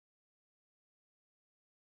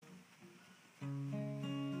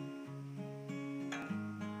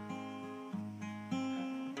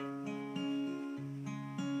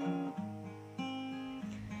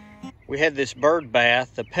We had this bird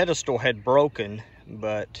bath. The pedestal had broken,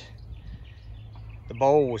 but the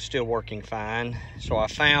bowl was still working fine. So I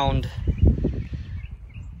found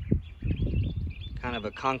kind of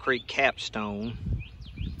a concrete capstone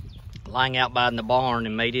lying out by in the barn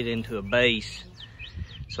and made it into a base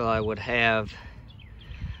so I would have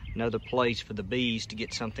another place for the bees to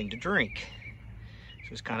get something to drink. So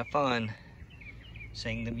it was kind of fun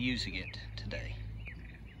seeing them using it today.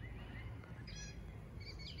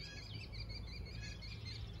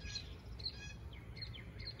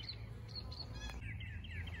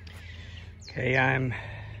 Okay, I'm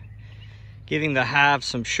giving the hive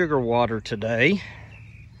some sugar water today.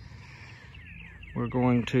 We're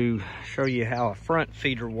going to show you how a front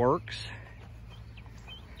feeder works.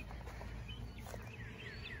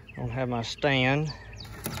 I don't have my stand.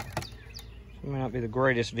 It may not be the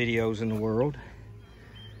greatest videos in the world.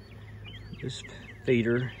 This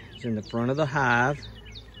feeder is in the front of the hive.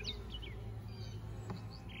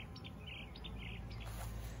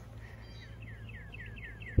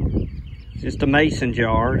 Just a mason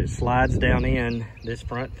jar. It slides down in this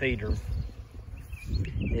front feeder.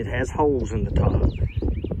 It has holes in the top.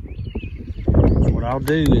 So what I'll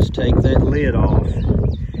do is take that lid off,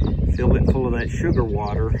 fill it full of that sugar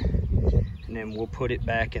water, and then we'll put it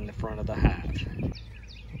back in the front of the hive.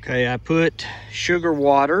 Okay, I put sugar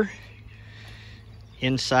water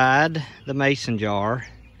inside the mason jar,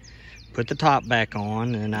 put the top back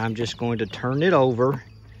on, and I'm just going to turn it over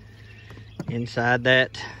inside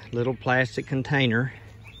that little plastic container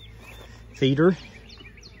feeder,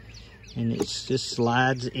 and it just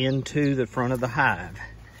slides into the front of the hive.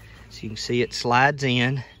 So you can see it slides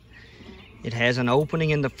in. It has an opening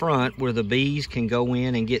in the front where the bees can go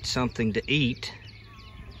in and get something to eat,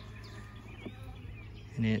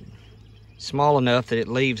 and it's small enough that it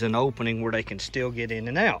leaves an opening where they can still get in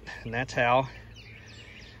and out. And that's how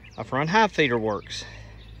a front hive feeder works.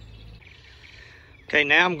 Okay,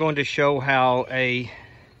 now I'm going to show how a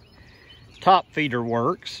top feeder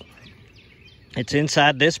works. It's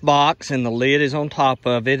inside this box and the lid is on top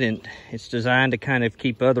of it, and it's designed to kind of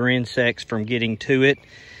keep other insects from getting to it.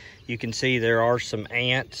 You can see there are some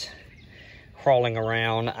ants crawling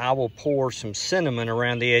around. I will pour some cinnamon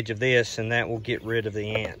around the edge of this, and that will get rid of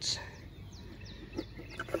the ants.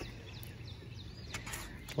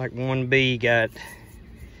 Like one bee got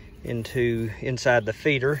inside the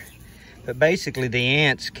feeder. But basically the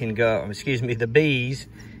ants can go, the bees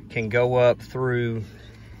can go up through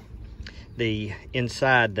the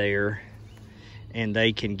inside there, and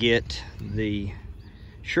they can get the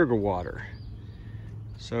sugar water.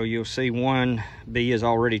 So you'll see one bee is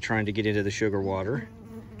already trying to get into the sugar water.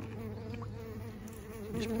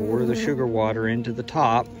 Just pour the sugar water into the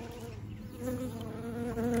top.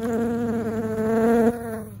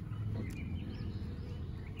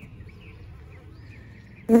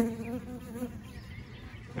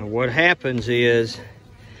 Now what happens is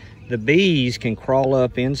the bees can crawl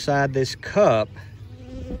up inside this cup,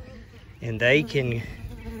 and they can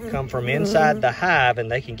come from inside the hive and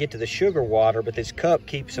they can get to the sugar water, but this cup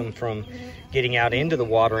keeps them from getting out into the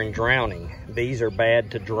water and drowning. Bees are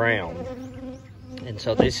bad to drown. And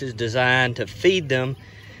so this is designed to feed them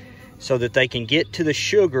so that they can get to the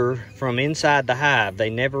sugar from inside the hive. They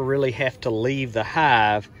never really have to leave the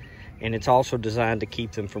hive, and it's also designed to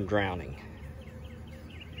keep them from drowning.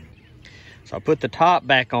 So I'll put the top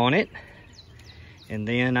back on it, and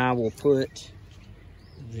then I will put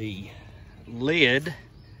the lid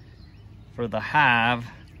for the hive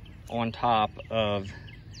on top of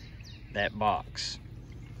that box.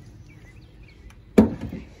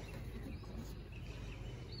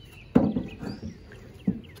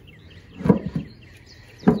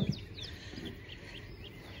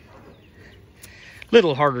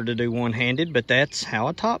 Little harder to do one-handed, but that's how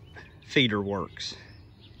a top feeder works.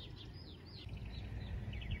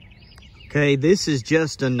 Okay, this is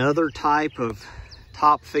just another type of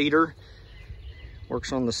top feeder.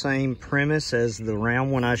 Works on the same premise as the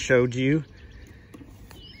round one I showed you.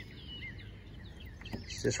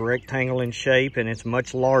 It's this rectangle in shape, and it's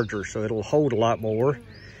much larger, so it'll hold a lot more.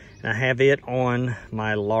 And I have it on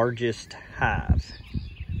my largest hive.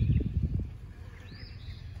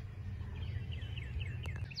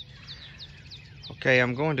 Okay,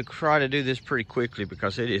 I'm going to try to do this pretty quickly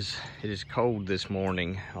because it is cold this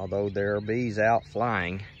morning, although there are bees out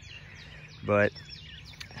flying. But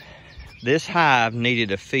this hive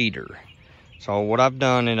needed a feeder. So what I've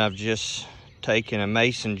done, and I've just taken a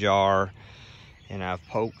mason jar and I've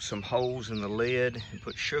poked some holes in the lid and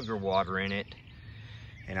put sugar water in it,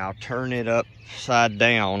 and I'll turn it upside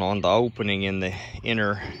down on the opening in the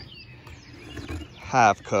inner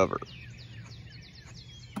hive cover.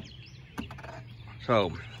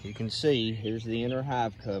 So you can see, here's the inner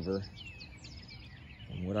hive cover.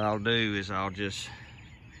 And what I'll do is I'll just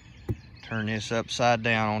turn this upside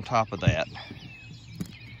down on top of that.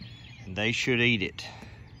 And they should eat it.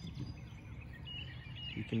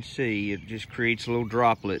 You can see it just creates little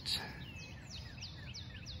droplets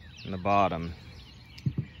in the bottom.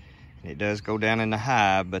 And it does go down in the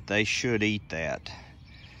hive, but they should eat that.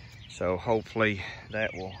 So hopefully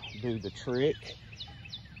that will do the trick.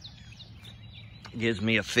 Gives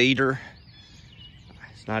me a feeder.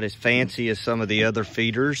 It's not as fancy as some of the other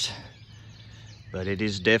feeders, but it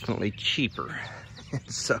is definitely cheaper.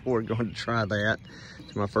 So we're going to try that.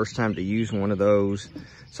 It's my first time to use one of those.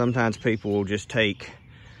 Sometimes people will just take,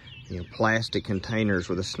 you know, plastic containers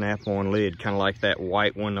with a snap-on lid, kind of like that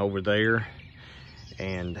white one over there,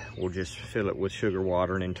 and we'll just fill it with sugar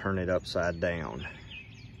water and then turn it upside down.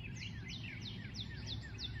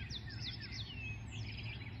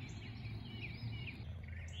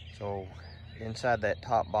 So inside that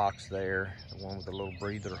top box there, the one with the little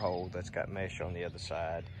breather hole that's got mesh on the other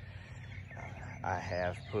side, I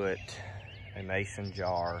have put a mason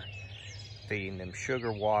jar feeding them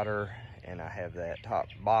sugar water, and I have that top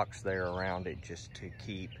box there around it just to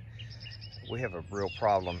keep, we have a real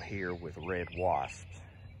problem here with red wasps,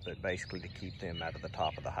 but basically to keep them out of the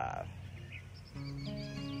top of the hive.